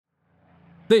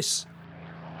This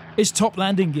is Top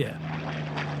Landing Gear.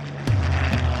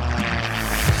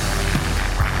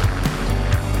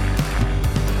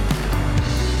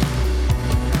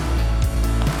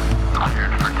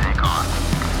 Cleared for takeoff.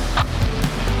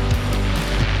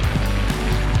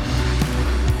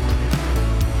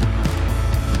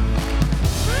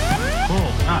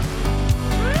 Pull up.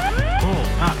 Pull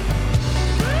up.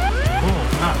 Pull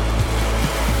up.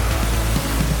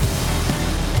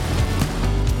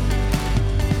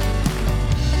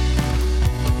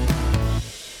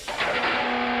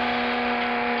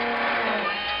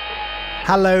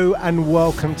 Hello and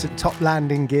welcome to Top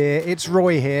Landing Gear. It's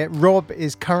Roy here. Rob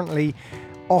is currently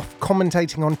off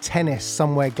commentating on tennis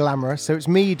somewhere glamorous, so it's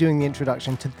me doing the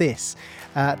introduction to this,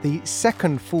 the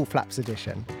second Full Flaps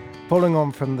edition, following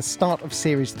on from the start of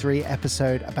Series 3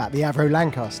 episode about the Avro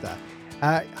Lancaster.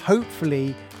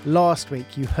 Hopefully last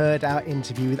week you heard our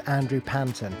interview with Andrew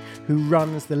Panton, who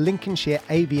runs the Lincolnshire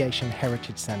Aviation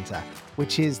Heritage Centre,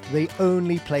 which is the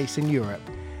only place in Europe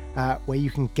where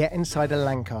you can get inside a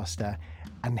Lancaster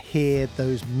and hear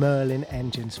those Merlin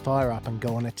engines fire up and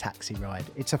go on a taxi ride.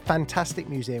 It's a fantastic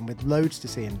museum with loads to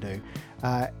see and do.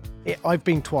 I've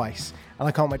been twice and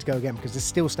I can't wait to go again because there's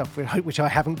still stuff which I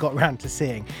haven't got around to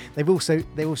seeing. They've also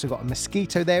got a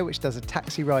Mosquito there which does a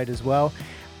taxi ride as well.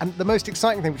 And the most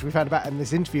exciting thing which we found about in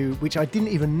this interview, which I didn't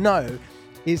even know,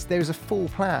 is there's a full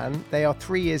plan. They are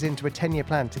 3 years into a 10-year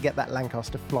plan to get that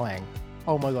Lancaster flying.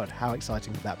 Oh my God, how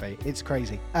exciting would that be? It's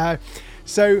crazy.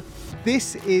 So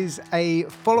this is a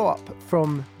follow-up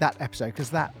from that episode,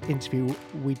 because that interview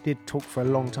we did talk for a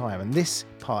long time, and this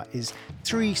part is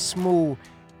 3 small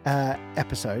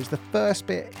episodes. The first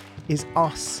bit is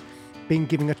us being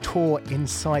given a tour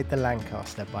inside the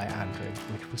Lancaster by Andrew,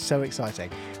 which was so exciting.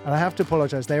 And I have to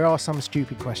apologise, there are some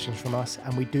stupid questions from us,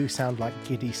 and we do sound like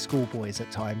giddy schoolboys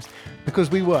at times, because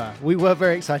we were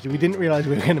very excited. We didn't realise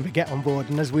we were going to get on board,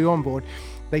 and as we were on board,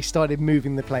 they started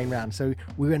moving the plane around. So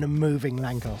we were in a moving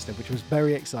Lancaster, which was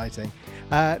very exciting.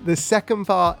 The second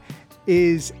part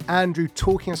is Andrew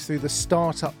talking us through the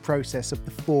startup process of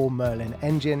the 4 Merlin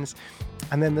engines.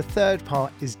 And then the third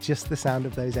part is just the sound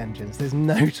of those engines. There's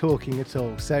no talking at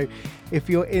all. So if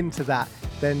you're into that,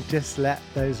 then just let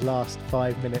those last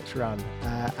 5 minutes run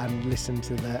and listen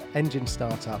to the engine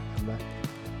start up and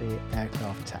the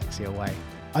aircraft taxi away.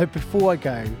 Before I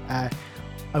go,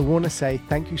 I want to say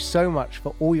thank you so much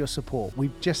for all your support.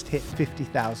 We've just hit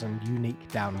 50,000 unique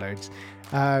downloads,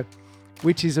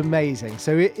 which is amazing.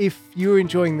 So if you're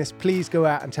enjoying this, please go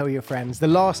out and tell your friends. The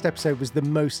last episode was the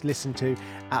most listened to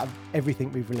out of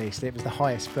everything we've released. It was the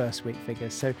highest first week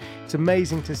figures. So it's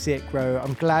amazing to see it grow.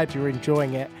 I'm glad you're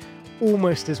enjoying it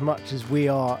almost as much as we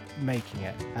are making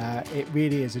it. It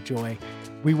really is a joy.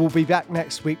 We will be back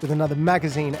next week with another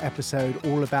magazine episode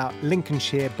all about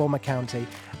Lincolnshire, Bomber County,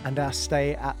 and our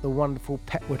stay at the wonderful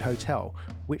Petwood Hotel,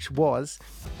 which was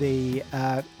the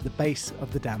base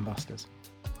of the Dam Busters.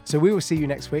 So we will see you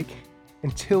next week.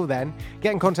 Until then,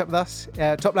 get in contact with us,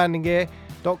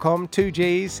 toplandinggear.com, 2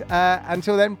 Gs.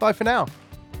 Until then, bye for now.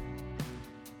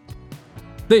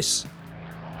 This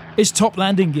is Top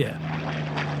Landing Gear.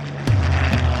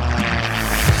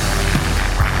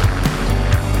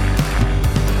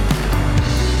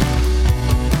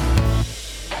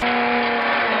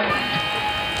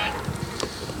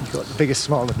 You've got the biggest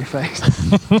smile on your face.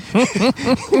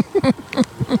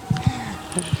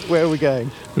 Where are we going?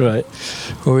 Right.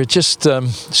 Well, we're just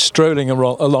strolling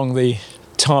along the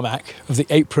tarmac of the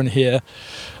apron here,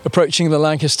 approaching the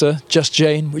Lancaster Just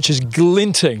Jane, which is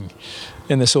glinting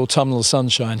in this autumnal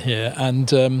sunshine here,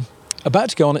 and about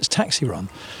to go on its taxi run.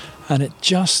 And it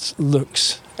just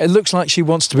looks like she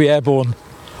wants to be airborne.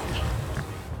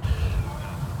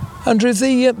 Andrew,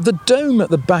 the dome at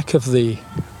the back of the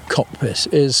cockpit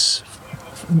is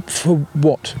for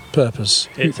what purpose?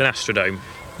 It's an astrodome.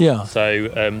 Yeah. So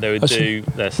they would do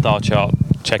their star chart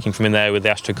checking from in there with the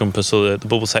astro compass or the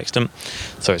bubble sextant.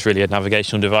 So it's really a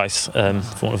navigational device, for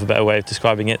want of a better way of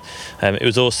describing it. It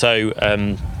was also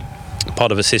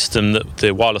part of a system that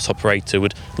the wireless operator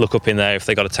would look up in there if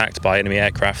they got attacked by enemy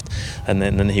aircraft, and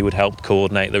then he would help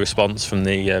coordinate the response from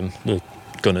the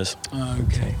gunners.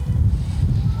 Okay.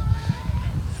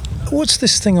 What's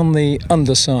this thing on the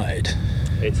underside?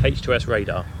 It's H2S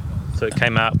radar. So it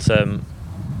came out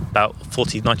about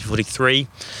 1943.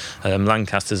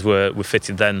 Lancasters were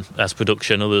fitted then as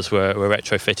production, others were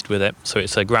retrofitted with it. So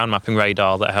it's a ground mapping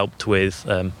radar that helped with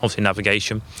obviously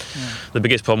navigation. The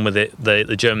biggest problem with it,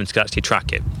 the Germans could actually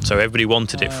track it. So everybody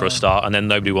wanted it for a start, and then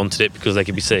nobody wanted it because they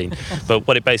could be seen. But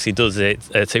what it basically does,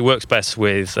 it works best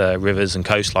with rivers and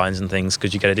coastlines and things,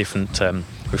 because you get a different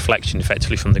reflection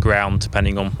effectively from the ground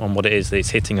depending on what it is that it's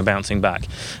hitting and bouncing back.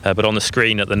 But on the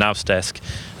screen at the nav's desk,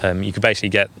 you can basically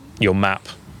get your map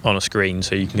on a screen,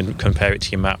 so you can compare it to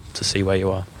your map to see where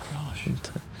you are.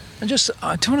 And just,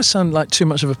 I don't want to sound like too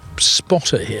much of a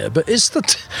spotter here, but is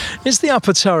the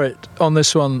upper turret on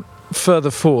this one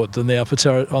further forward than the upper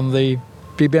turret on the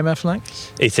BBMF Lanc?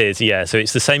 It is, yeah. So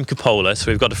it's the same cupola. So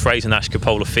we've got a Fraser-Nash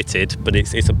cupola fitted, but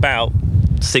it's about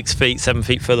 6 feet, 7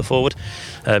 feet further forward.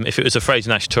 If it was a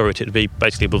Fraser-Nash turret, it would be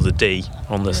basically above the D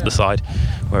on the side.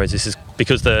 Whereas this is,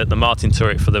 because the Martin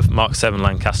turret for the Mark 7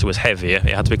 Lancaster was heavier,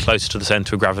 it had to be closer to the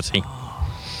centre of gravity.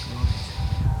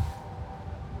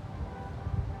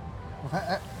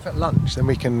 At lunch, then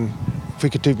if we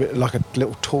could do like a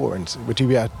little tour, and would you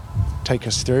be able to take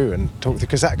us through and talk?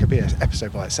 Because that could be an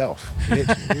episode by itself.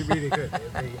 Literally, really good.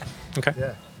 Okay.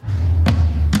 Yeah.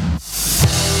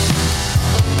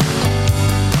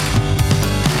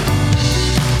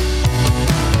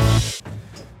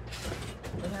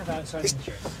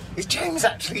 Is James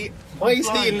actually? Why is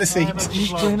he in the seat?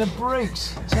 He's doing the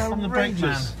brakes. I'm the brake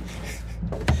man.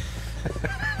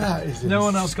 No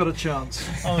one else got a chance.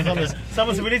 Oh my God!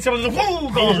 Someone said we need someone. Whoa!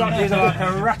 He's like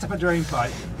a rat up a drain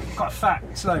pipe. Quite a fat,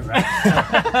 slow rat.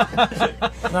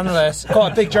 Nonetheless,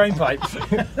 quite a big drain pipe.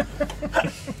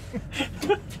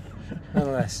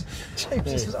 Nonetheless. James,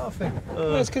 this is laughing.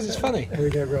 That's because it's funny. Here we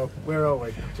go, Rob. Where are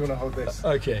we? Do you want to hold this?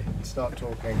 Okay. Start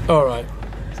talking. All right.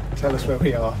 Tell us where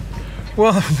we are.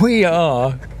 Well, we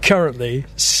are currently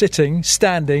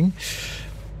standing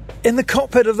in the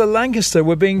cockpit of the Lancaster.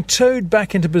 We're being towed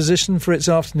back into position for its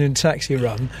afternoon taxi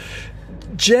run.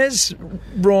 Jez,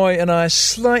 Roy and I are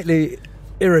slightly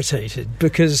irritated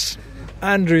because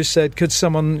Andrew said, could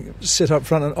someone sit up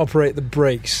front and operate the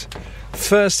brakes?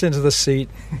 First into the seat,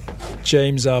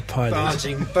 James, our pilot.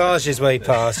 Barge his way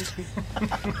past.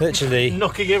 Literally.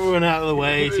 Knocking everyone out of the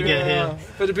way to get here.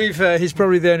 But to be fair, he's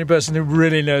probably the only person who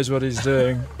really knows what he's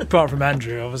doing, apart from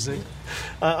Andrew, obviously.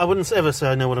 I wouldn't ever say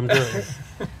I know what I'm doing.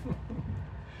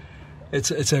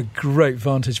 It's a great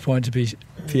vantage point to be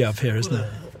up here, isn't it?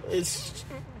 This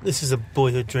is a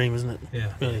boyhood dream, isn't it?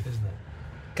 Yeah, really. isn't it?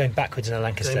 Going backwards in a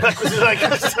Lancaster.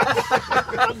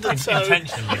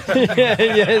 Intentionally.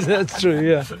 Yes, that's true,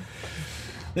 yeah.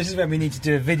 This is when we need to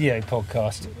do a video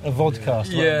podcast, a vodcast.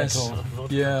 Yes,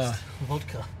 yeah.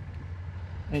 Vodka.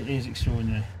 It is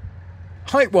extraordinary.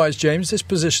 Height-wise, James, this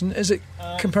position, is it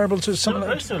comparable to something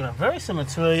Very like... similar. Very similar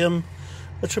to a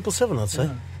 777, I'd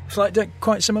say. Flight deck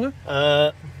quite similar?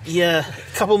 Yeah, a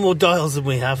couple more dials than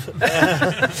we have.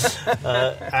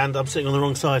 And I'm sitting on the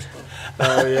wrong side.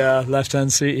 Oh, yeah,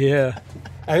 left-hand seat here.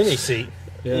 Only seat.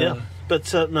 Yeah.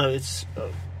 But no, it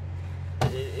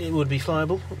would be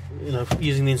flyable,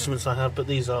 using the instruments I have, but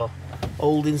these are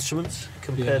old instruments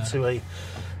compared to a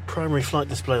primary flight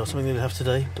display or something that we have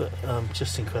today, but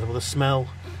just incredible. The smell,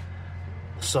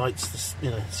 the sights,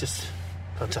 it's just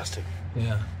fantastic.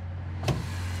 Yeah.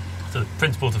 The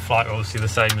principles of flight are obviously the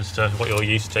same as to what you're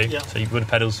used to. Yeah. So you've got the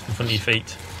pedals in front of your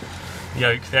feet.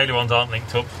 Yoke, the ailerons aren't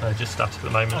linked up, they're just static at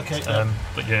the moment. Okay,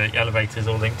 but your elevators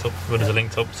all linked up, rudders are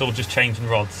linked up. It's all just changing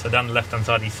rods. So down the left-hand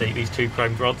side of your seat, these two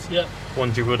chromed rods. Yeah.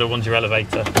 One's your rudder, one's your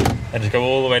elevator. And just go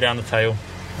all the way down the tail,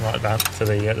 right down to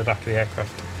the back of the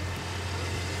aircraft.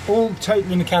 All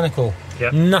totally mechanical.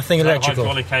 Yep. Nothing No electrical.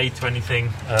 hydraulic aid to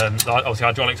anything. Obviously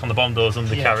hydraulics on the bomb doors, under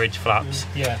the carriage, flaps,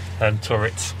 Yeah.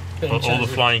 turrets. But in All terms the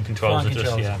of flying controls flying are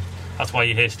just, controls. That's why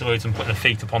you hear stories and putting their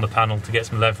feet up on the panel to get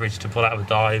some leverage to pull out of a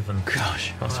dive and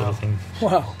that sort of thing.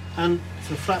 Wow. And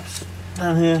the flaps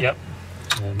down here. Yep.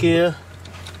 Gear.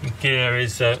 Gear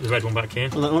is the red one back here.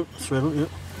 Well, that one. That's the red one, yeah.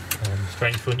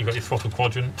 Straight in front, you've got your throttle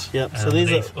quadrant. Yep, so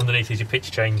underneath is your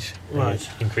pitch change. Right.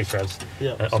 Increase revs.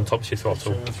 Yeah. On top is your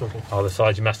throttle. Throttle. Either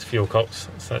side, your master fuel cops.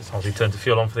 So it's obviously turn the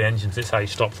fuel on for the engines. It's how you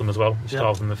stop them as well. You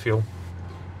starve them with fuel.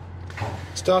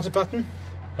 Starter button.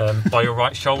 By your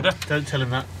right shoulder. Don't tell him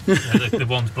that. The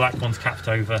one's black, one's capped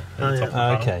over at the top of the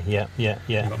panel. Okay, yeah.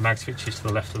 You've got mag switches to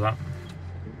the left of that.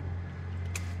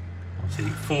 Obviously,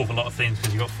 4 of a lot of things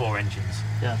because you've got 4 engines.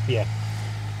 Yeah.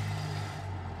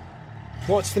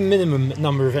 What's the minimum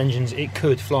number of engines it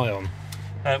could fly on?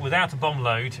 Without a bomb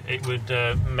load, it would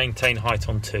maintain height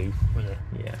on 2.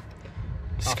 Yeah.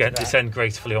 Descend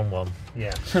gracefully on 1.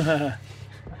 Yeah.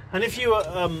 And if you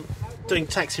were doing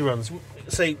taxi runs,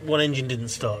 say one engine didn't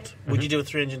start, would you do a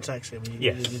 3-engine taxi?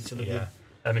 Yes.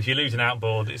 If you lose an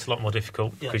outboard, it's a lot more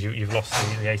difficult because you've lost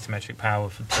the asymmetric power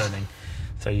for turning.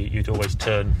 So you'd always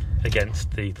turn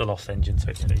against the lost engine,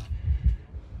 so to speak.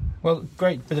 Well,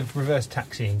 great bit of reverse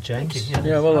taxiing, James. Thank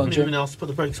you, Yeah, well I done, haven't Jim. even asked to put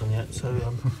the brakes on yet,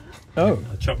 so Oh,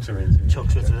 The chocks are in.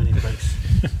 chocks with only the brakes.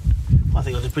 I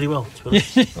think I did pretty well, to be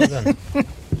honest. Well done. I think Well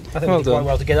we did quite done.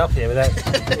 well to get up here without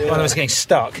one of us getting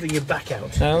stuck. Getting your back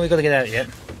out. No, we've got to get out yet.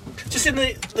 Just in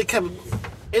the cabin,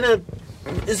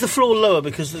 is the floor lower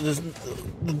because was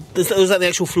that the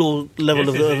actual floor level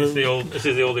of This is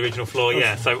the? the old original floor,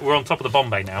 yeah. So we're on top of the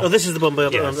Bombay now. Oh, this is the Bombay.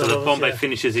 Yeah, so the Bombay yeah.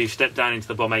 finishes, you step down into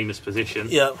the bomb aimer's position.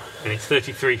 Yeah. And it's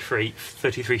 33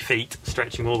 feet,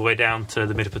 stretching all the way down to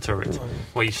the mid-upper turret.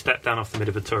 Where you step down off the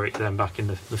mid-upper turret, then back in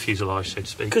the fuselage, so to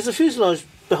speak. Because the fuselage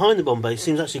behind the Bombay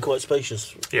seems actually quite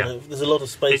spacious. Yeah. There's a lot of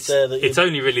space there. It's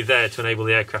only really there to enable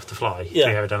the aircraft to fly,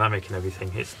 Yeah. the aerodynamic and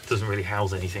everything. It doesn't really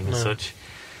house anything as such.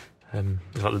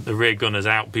 Like the rear gunner's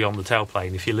out beyond the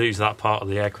tailplane. If you lose that part of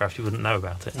the aircraft, you wouldn't know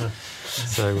about it. No.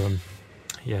 So,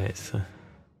 it's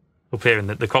up here in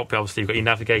the cockpit. Obviously, you've got your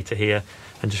navigator here,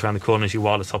 and just around the corner is your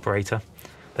wireless operator.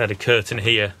 They had a curtain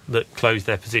here that closed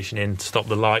their position in to stop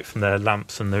the light from their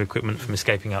lamps and their equipment from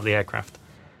escaping out the aircraft.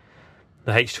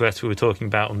 The H2S we were talking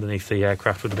about underneath the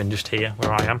aircraft would have been just here,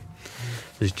 where I am.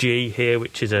 There's G here,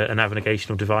 which is a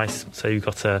navigational device. So you've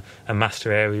got a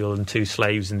master aerial and 2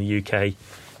 slaves in the UK.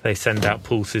 They send out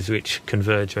pulses which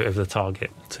converge over the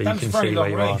target, so you can see where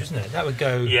you are. Isn't it? That would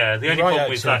go. Yeah, the only right problem out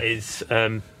with to- that is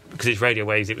because it's radio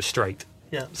waves, it was straight.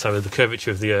 Yeah. So with the curvature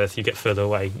of the Earth, you get further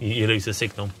away, you lose the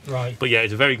signal. Right. But yeah,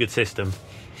 it's a very good system,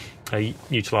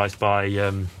 utilised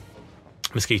by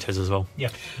mosquitoes as well. Yeah.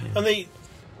 And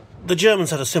the Germans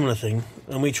had a similar thing,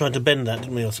 and we tried to bend that,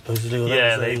 didn't we? I suppose to do with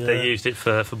Yeah, that. they used it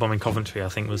for bombing Coventry, I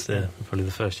think was probably the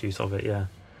first use of it, yeah.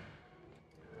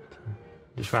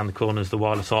 Just round the corner is the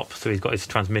wireless op, so he's got his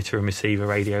transmitter and receiver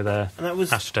radio there. And that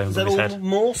was Astrodome was that on his all head.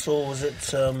 Morse or was it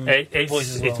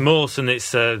voice as well? It's Morse and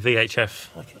it's VHF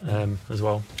Okay. as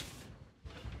well.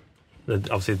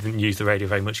 Obviously, they didn't use the radio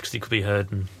very much because it could be heard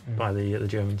by the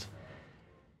Germans.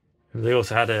 They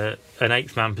also had an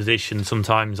 8th man position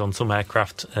sometimes on some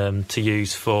aircraft to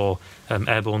use for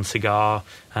airborne cigar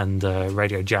and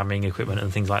radio jamming equipment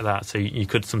and things like that. So you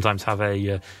could sometimes have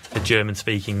a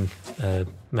German-speaking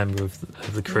member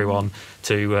of the crew on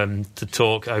to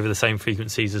talk over the same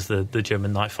frequencies as the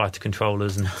German night fighter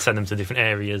controllers and send them to different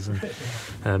areas.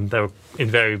 And there were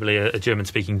invariably a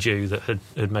German-speaking Jew that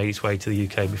had made its way to the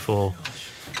UK before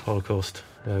Holocaust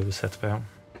was set about.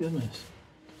 goodness.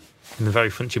 In the very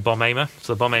front, your bomb aimer.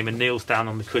 So the bomb aimer kneels down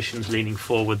on the cushions, leaning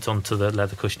forwards onto the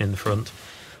leather cushion in the front.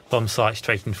 Bomb sight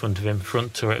straight in front of him,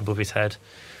 front turret above his head,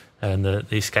 and the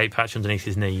escape hatch underneath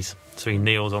his knees. So he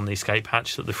kneels on the escape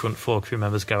hatch that the front 4 crew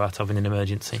members go out of in an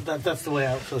emergency. That's the way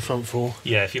out for the front 4.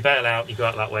 Yeah, if you bail out, you go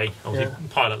out that way. Obviously,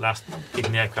 pilot last,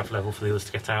 keeping the aircraft level for the others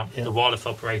to get out. Yeah. The wireless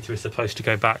operator is supposed to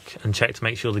go back and check to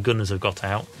make sure the gunners have got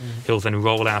out. He'll then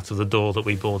roll out of the door that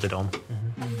we boarded on.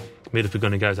 Mid-upper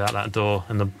gunner goes out that door,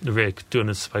 and the rear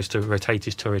gunner's supposed to rotate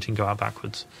his turret and go out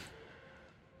backwards.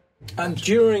 And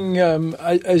during,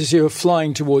 as you're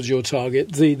flying towards your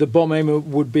target, the bomb aimer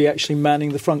would be actually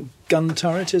manning the front gun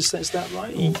turret, is that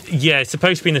right? Or? Yeah, it's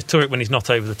supposed to be in the turret when he's not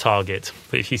over the target.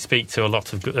 But if you speak to a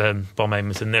lot of bomb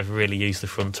aimers, they never really use the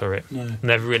front turret. No.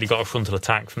 Never really got a frontal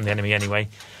attack from the enemy anyway.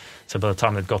 So by the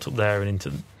time they'd got up there and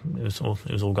into, it was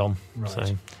all gone. Right.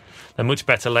 So they're much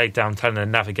better laid down telling the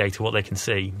navigator what they can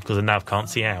see because the nav can't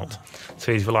see out.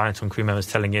 So he's reliant on crew members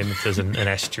telling him if there's an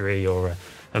estuary or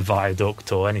a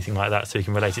viaduct or anything like that, so he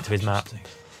can relate it to his map.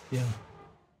 Yeah.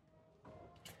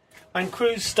 And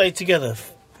crews stay together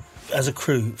as a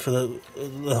crew for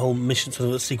the whole mission, for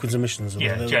the sequence of missions.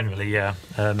 Yeah, generally, yeah.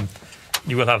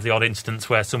 You will have the odd instance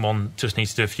where someone just needs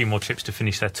to do a few more trips to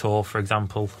finish their tour, for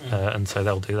example, and so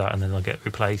they'll do that and then they'll get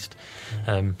replaced.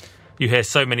 You hear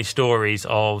so many stories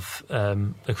of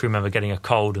a crew member getting a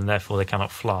cold and therefore they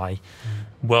cannot fly.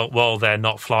 Well, while they're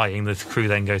not flying, the crew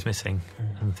then goes missing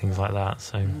and things like that.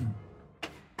 So,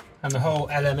 And the whole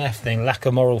LMF thing, lack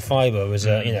of moral fibre, was,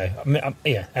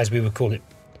 as we would call it,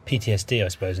 PTSD, I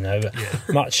suppose now, but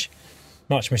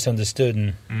much misunderstood,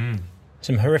 and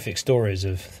some horrific stories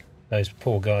of those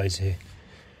poor guys who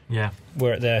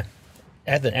were at the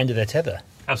end of their tether.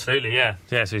 absolutely, yeah.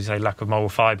 Yeah, so you say lack of moral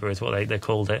fibre is what they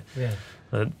called it. Yeah.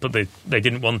 But they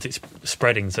didn't want it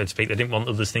spreading, so to speak. They didn't want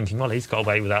others thinking, well, he's got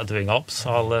away without doing ops,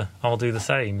 I'll do the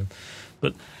same.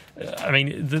 But, I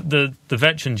mean, the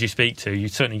veterans you speak to, you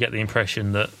certainly get the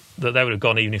impression that they would have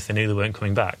gone even if they knew they weren't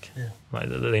coming back. Yeah. Like,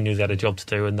 that they knew they had a job to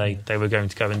do and they were going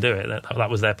to go and do it. That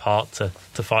was their part to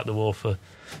fight the war for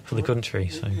the country.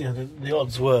 So. Yeah, the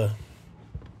odds were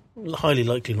highly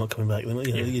likely not coming back.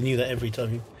 You knew that every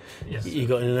time you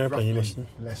got in an airplane. You must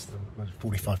less than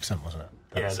 45%, wasn't it?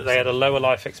 Yeah, they had a lower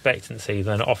life expectancy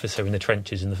than an officer in the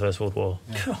trenches in the First World War.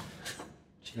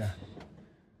 Yeah.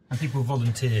 And people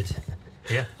volunteered.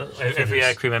 Yeah, every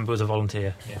aircrew member was a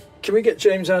volunteer. Yeah. Can we get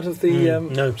James out of the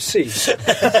no. seat?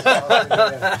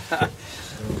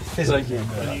 Thank you.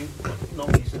 No.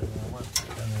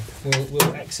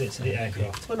 We'll exit the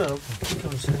aircraft. Oh no,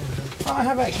 I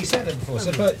have actually said that before,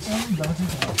 but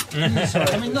sorry.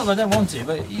 I mean, not that I don't want to,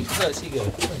 but you go.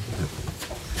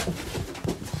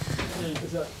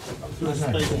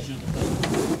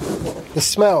 The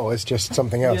smell is just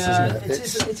something else, isn't it? It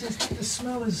is. The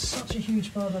smell is such a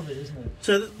huge part of it, isn't it?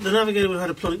 So the Navigator would have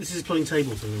had a plotting. This is a plotting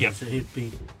table. So Yep. so he'd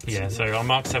be. Yeah, so on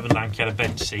Mark 7 Lank, you had a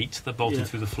bench seat that bolted Yeah.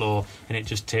 through the floor and it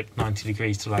just tipped 90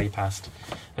 degrees to lay past.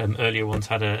 Earlier ones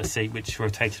had a seat which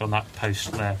rotated on that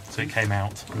post there, so it came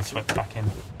out and swept back in.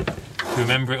 Do you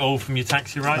remember it all from your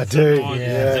taxi ride? I do. Or is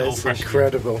Yeah, it all it's fresh to you?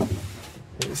 incredible.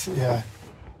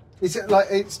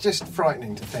 It's just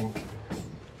frightening to think.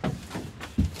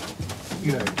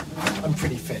 You know, I'm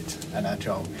pretty fit and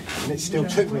agile, and it still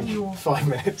took me 5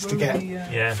 minutes to get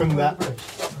Yeah. from that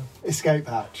escape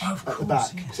hatch at the back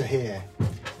to here.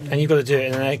 And you've got to do it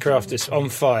in an aircraft that's on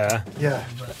fire, Yeah,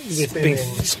 with being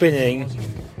spinning.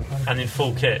 And in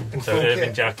full kit. In So full Irving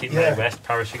kit. jacket, Yeah. no vest,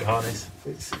 parachute harness.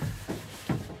 It's,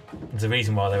 There's a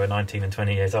reason why they were 19 and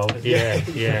 20 years old. Yeah.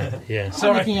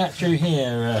 So looking at through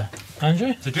here, Andrew.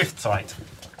 It's a drift sight.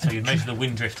 So you measure the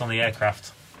wind drift on the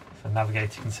aircraft. So the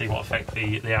navigator can see what effect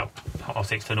the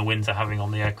external winds are having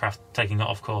on the aircraft taking it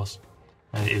off course.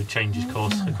 And it would change its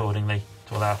course accordingly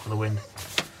to allow for the wind.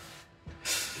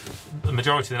 The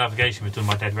majority of the navigation was done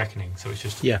by dead reckoning, so it's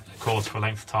just a course for a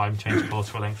length of time, change the course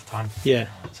for a length of time. Yeah.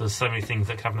 So there's so many things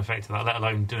that can have an effect of that, let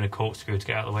alone doing a corkscrew to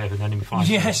get out of the way of an enemy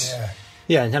fighter. Yes. yeah.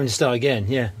 Yeah, and having to start again.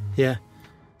 Yeah.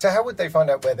 So how would they find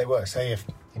out where they were? Say if,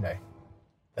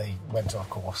 they went off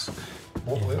course,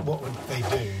 what would they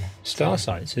do? Star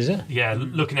sites, is it? Yeah,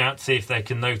 looking out to see if they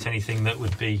can note anything that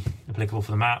would be applicable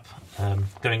for the map.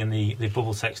 Going in the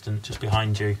bubble sextant just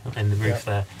behind you in the roof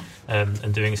there,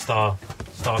 and doing a star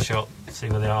shot, see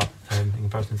where they are in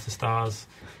comparison to the stars.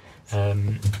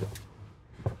 And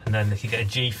then they could get a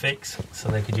G fix, so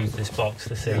they could use this box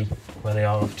to see where they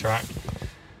are off track.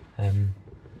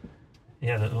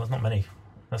 There's not many.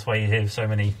 That's why you hear so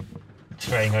many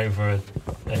straying over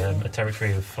a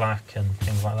territory of flak and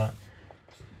things like that.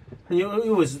 And you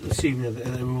always assume that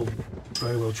they were all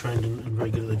very well trained and very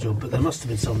good at their job, but there must have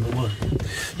been some that weren't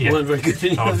very good.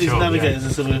 And I'm these sure, navigators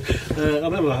are sort of. I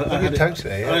remember I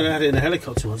had it in a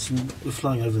helicopter once, and we're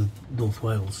flying over North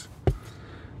Wales,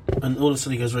 and all of a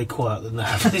sudden he goes very quiet. And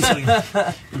I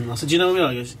said, "Do you know where we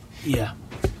are?" He goes, "Yeah."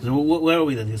 I said, well, where are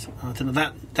we then? He goes, I don't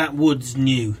know. That wood's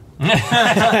new. That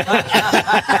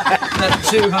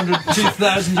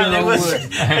 2,000-year-old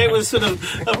wood. It was sort of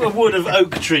a wood of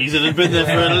oak trees that had been there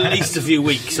for at least a few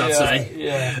weeks, I'd say.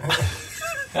 Yeah.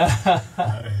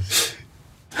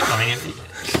 I mean,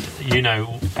 you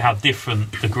know how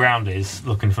different the ground is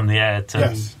looking from the air to.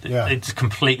 Yes, yeah. It's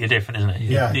completely different, isn't it?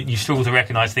 Yeah. You struggle to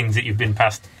recognise things that you've been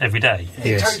past every day.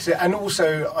 Yes. Totally. And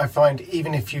also, I find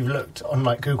even if you've looked on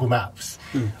like Google Maps,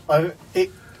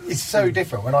 it's so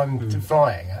different when I'm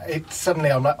flying.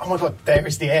 Suddenly I'm like, oh my god, there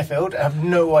is the airfield. I have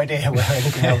no idea where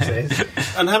anything else is.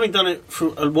 And having done it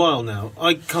for a while now,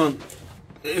 I can't.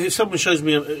 If someone shows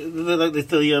me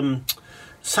the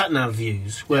sat-nav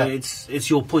views where it's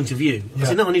your point of view, I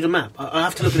say, no, I need a map. I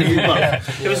have to look at it from above.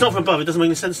 If it's not from above, it doesn't make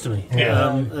any sense to me.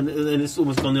 Yeah. And it's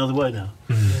almost gone the other way now.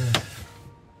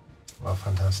 Well,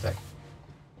 fantastic.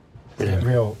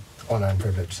 Real honour and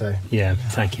privilege. So, Yeah,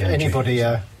 thank you, Andrew. anybody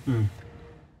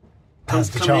has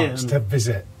the Come here chance and to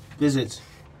visit. visit.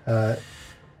 It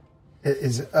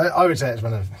is. I would say it's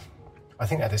one of. I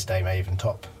think at this day may even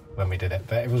top when we did it,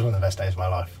 but it was one of the best days of my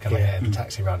life. Coming here, the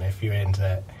taxi run. If you're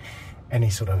into any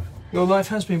sort of. Your life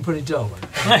has been pretty dull.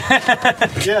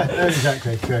 Yeah, no,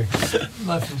 exactly. True.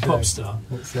 Life of a pop star.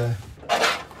 It's,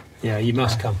 Yeah, you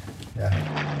must come. yeah.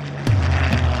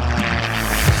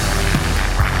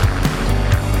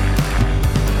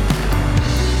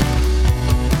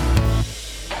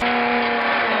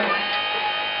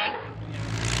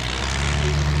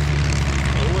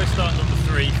 I always start number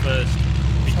 3 first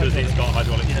because it's got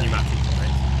hydraulic pneumatics on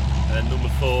it. And then number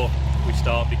 4 we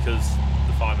start because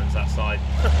the fireman's that side.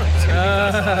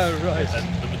 Right. And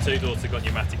number 2's also got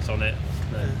pneumatics on it.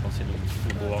 And obviously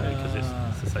number 1 because it's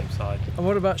the same side. And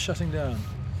what about shutting down?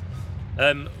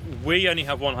 We only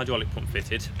have one hydraulic pump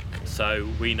fitted, so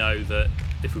we know that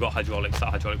if we've got hydraulics, that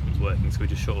hydraulic pump's working, so we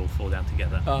just shut all 4 down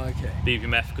together. Oh, okay.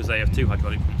 BVMF, because they have 2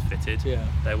 hydraulic pumps fitted, Yeah.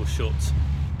 they will shut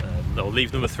They'll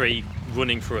leave number 3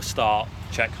 running for a start,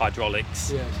 check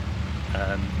hydraulics, Yes.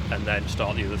 and then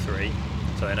start the other 3.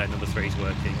 So they know number 3 is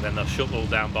working. Then they'll shut all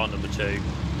down bar number 2,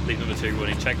 leave number 2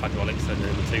 running, check hydraulics, then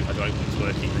number 2 hydraulic pump's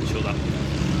working, then shut that.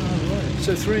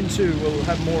 So 3 and 2 will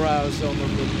have more hours on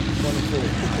them than 1 and 4.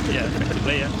 Yeah,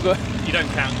 effectively, yeah. You don't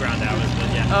count ground hours,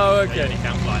 but yeah. Oh, okay. You only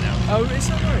count flight hours. Oh, is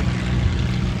that right?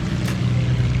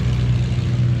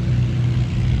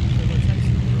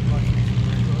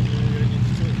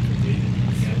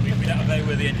 We don't know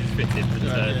where the engine's fitted, but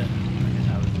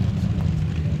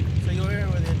So you're here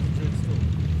where the engines are installed.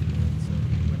 So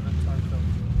when that time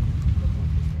comes,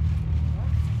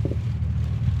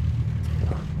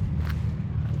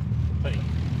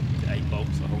 8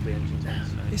 bolts that hold the engine on.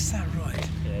 So. Is that right?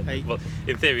 Yeah, well,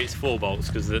 in theory, it's 4 bolts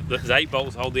because there's 8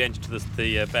 bolts that hold the engine to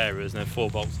the bearers, and then 4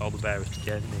 bolts hold the bearers to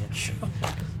the engine.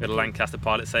 We had a Lancaster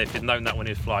pilot say if he'd known that when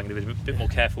he was flying, he'd have been a bit more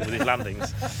careful with his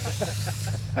landings.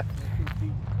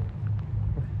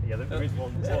 Yeah, there is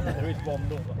one nut that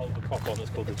holds the cock on that's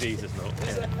called the Jesus nut.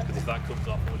 Because if that comes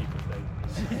off, all you can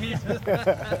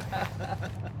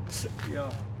say. Yeah.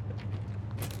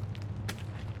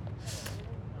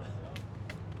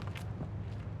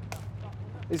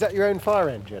 Is that your own fire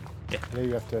engine? Yeah.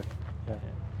 You have to.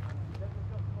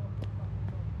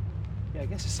 Yeah, I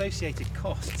guess associated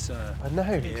costs are I know.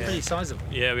 pretty sizable.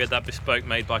 Yeah, we had that bespoke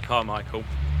made by Carmichael.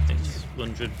 It's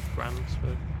 100 grand.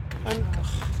 and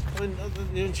I mean,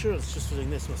 the insurance just for doing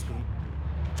this must be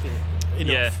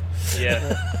enough. Yeah,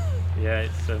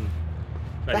 it's But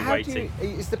very how do weighty. you?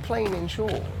 Is the plane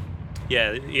insured?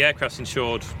 Yeah, the aircraft's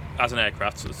insured as an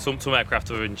aircraft. Some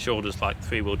aircraft are insured as like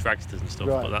 3-wheel dragsters and stuff,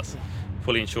 Right. but that's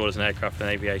fully insured as an aircraft and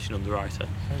aviation underwriter.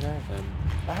 Okay.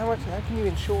 But how can you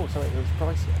insure something that's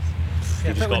priceless?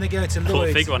 Yeah, but when they go to put a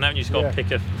Lloyd's, figure on, haven't you? Just got to pick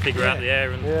a figure out of the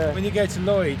air and Yeah. when you go to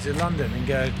Lloyd's in London and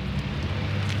go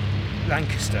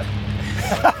Lancaster,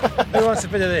 who wants a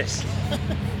bit of this?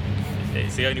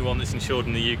 it's the only one that's insured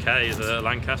in the UK is a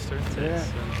Lancaster, isn't it? Yeah.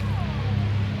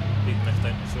 People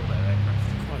don't insure their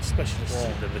aircraft. Quite specialist.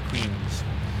 They're the Queens.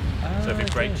 So if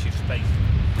it breaks, you space.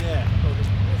 Yeah, well, that's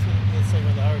the same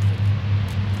with the Hurricane.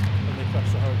 When they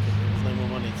crashed the Hurricane, there was no more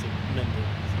money to mend it.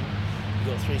 So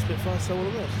you got 3 Spitfires, so one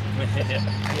of those.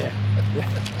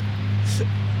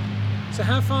 So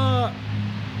how far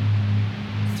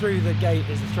through the gate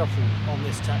is the throttle on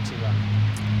this taxi run?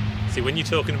 See, when you're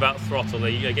talking about throttle,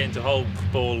 you get into a whole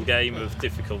ball game of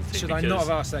difficulty. Should I not have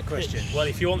asked that question? Well,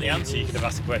 if you want the answer, you could have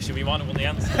asked the question, but you might not want the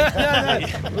answer.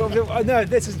 No,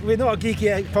 we're not a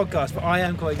geeky podcast, but I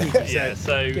am quite geeky. Yeah,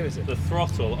 so give us it. the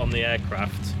throttle on the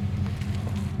aircraft,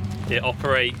 it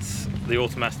operates the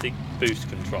automatic boost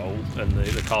control and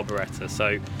the carburettor.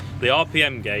 So the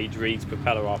RPM gauge reads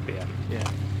propeller RPM. Yeah.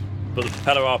 But the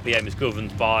propeller RPM is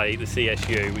governed by the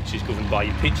CSU, which is governed by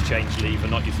your pitch change lever,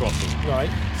 not your throttle. Right.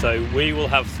 So we will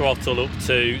have throttle up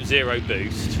to 0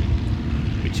 boost,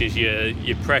 which is your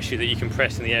pressure that you can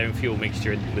press in the air and fuel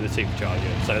mixture with a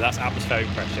supercharger. So that's atmospheric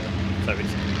pressure. So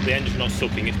the engine's not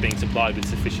sucking, it's being supplied with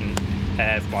sufficient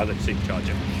air by the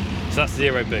supercharger. So that's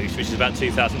 0 boost, which is about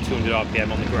 2,200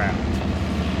 RPM on the ground.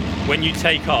 When you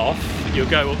take off, you'll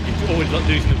go up, you're always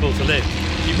losing the pull to lift.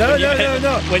 No.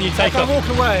 When you take If I off, walk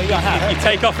away, you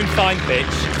take off in fine pitch,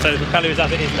 so the propeller is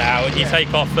as it is now, and you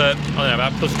take off at, I don't know,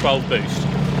 about plus 12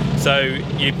 boost. So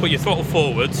you put your throttle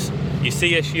forwards, your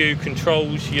CSU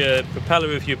controls your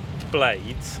propeller of your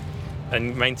blades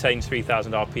and maintains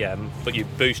 3,000 RPM, but your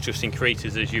boost just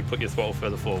increases as you put your throttle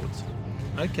further forwards.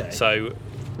 Okay. So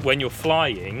when you're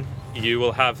flying, you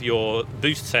will have your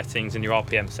boost settings and your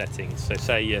RPM settings. So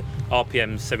say your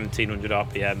RPM is 1700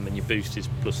 RPM and your boost is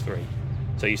plus 3.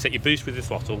 So you set your boost with your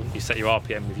throttle, you set your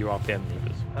RPM with your RPM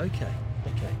levers. Okay.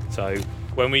 So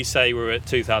when we say we're at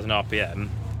 2000 RPM,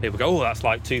 people go, oh, that's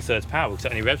like 2/3 power, because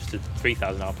it only revs to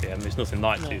 3000 RPM. It's nothing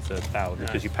like 2/3 power,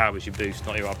 because your power is your boost,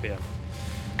 not your RPM.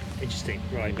 Interesting.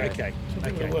 Right. Okay.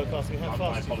 Okay. Work after me. How My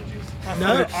fast? apologies.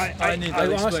 No, I need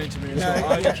that explained to me as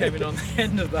well. I came in on the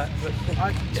end of that, but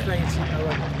I can explain to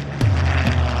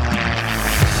you.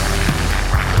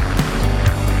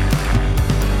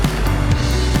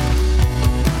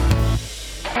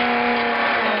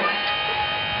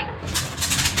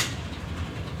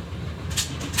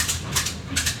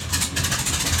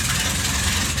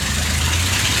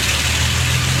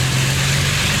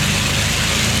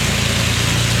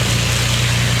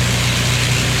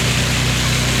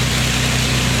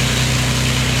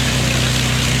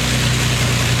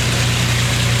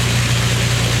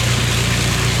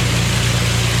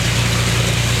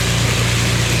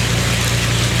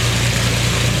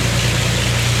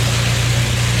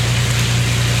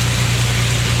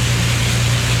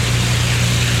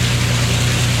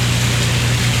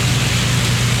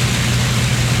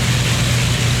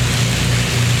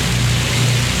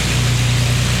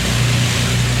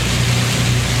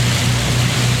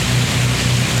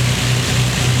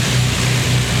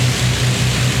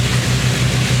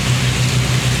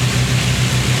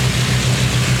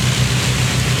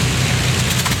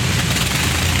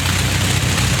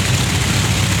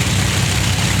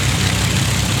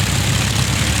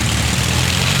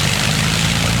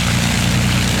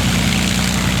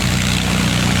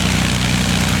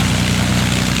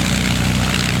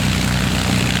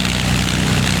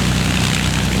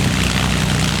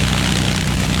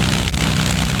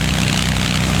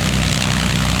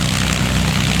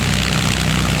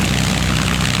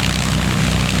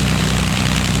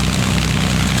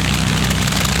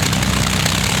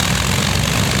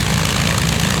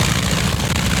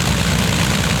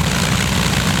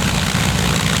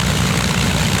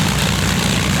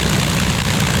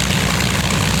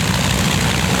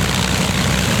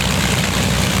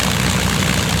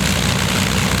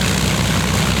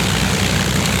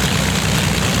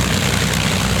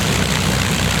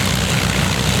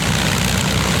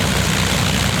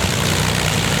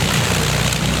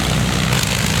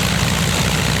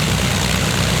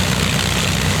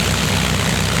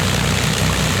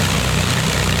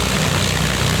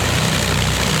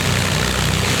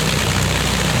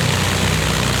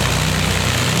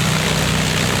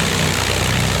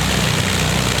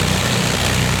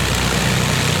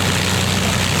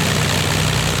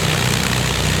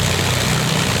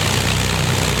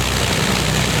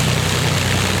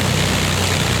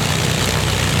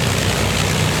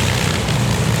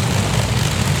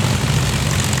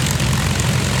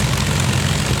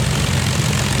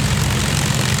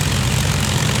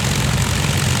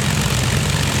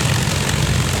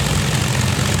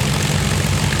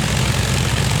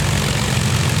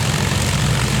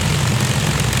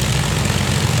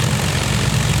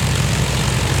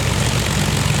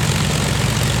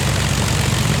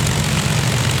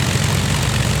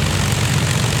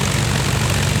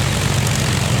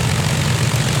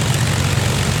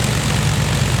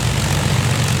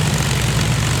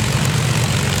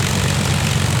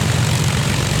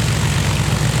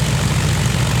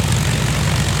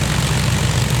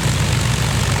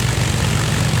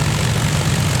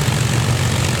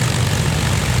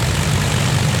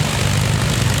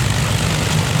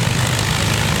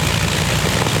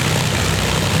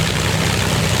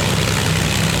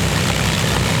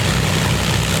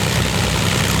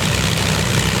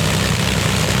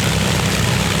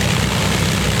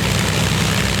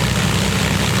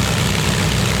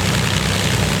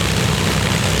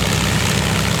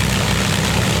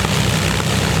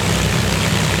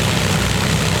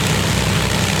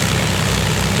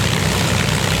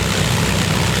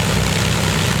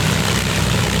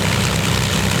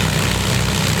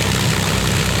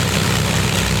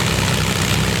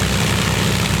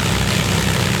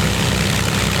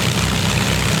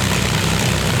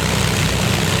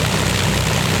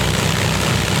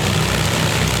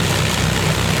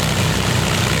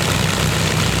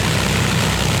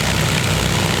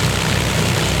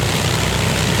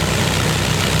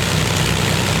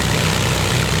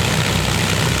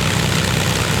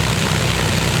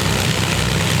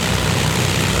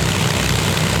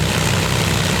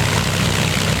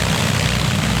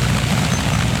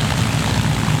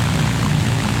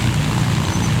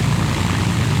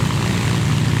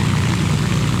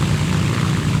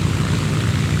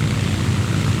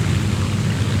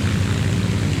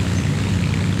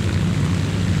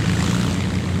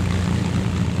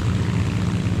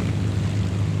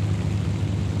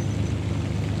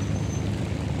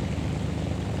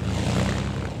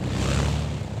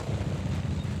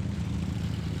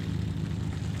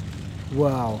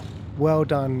 Wow. Well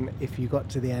done if you got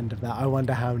to the end of that. I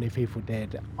wonder how many people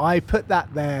did. I put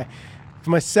that there for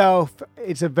myself.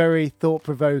 It's a very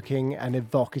thought-provoking and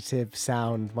evocative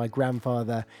sound. My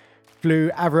grandfather flew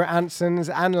Avro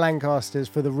Ansons and Lancasters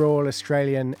for the Royal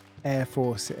Australian Air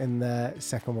Force in the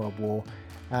Second World War.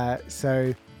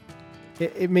 So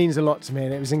it means a lot to me,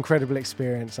 and it was an incredible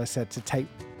experience. I said to take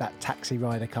that taxi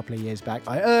ride a couple of years back.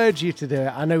 I urge you to do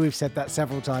it. I know we've said that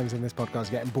several times in this podcast,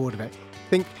 getting bored of it. I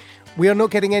think we are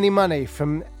not getting any money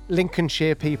from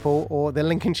Lincolnshire people or the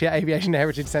Lincolnshire Aviation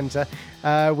Heritage Centre.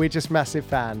 We're just massive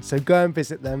fans. So go and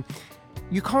visit them.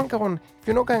 You can't go on, if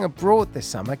you're not going abroad this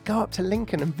summer, go up to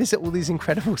Lincoln and visit all these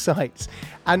incredible sites.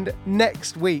 And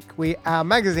next week, our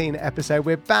magazine episode,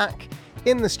 we're back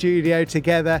in the studio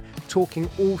together talking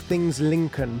all things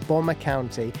Lincoln, Bomber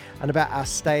County, and about our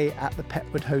stay at the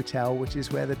Petwood Hotel, which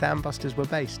is where the Dam Busters were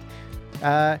based.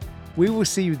 We will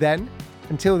see you then.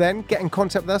 Until then, get in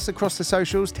contact with us across the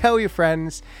socials. Tell your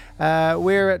friends.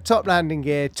 We're at Top Landing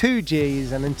Gear,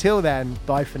 2Gs. And until then,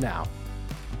 bye for now.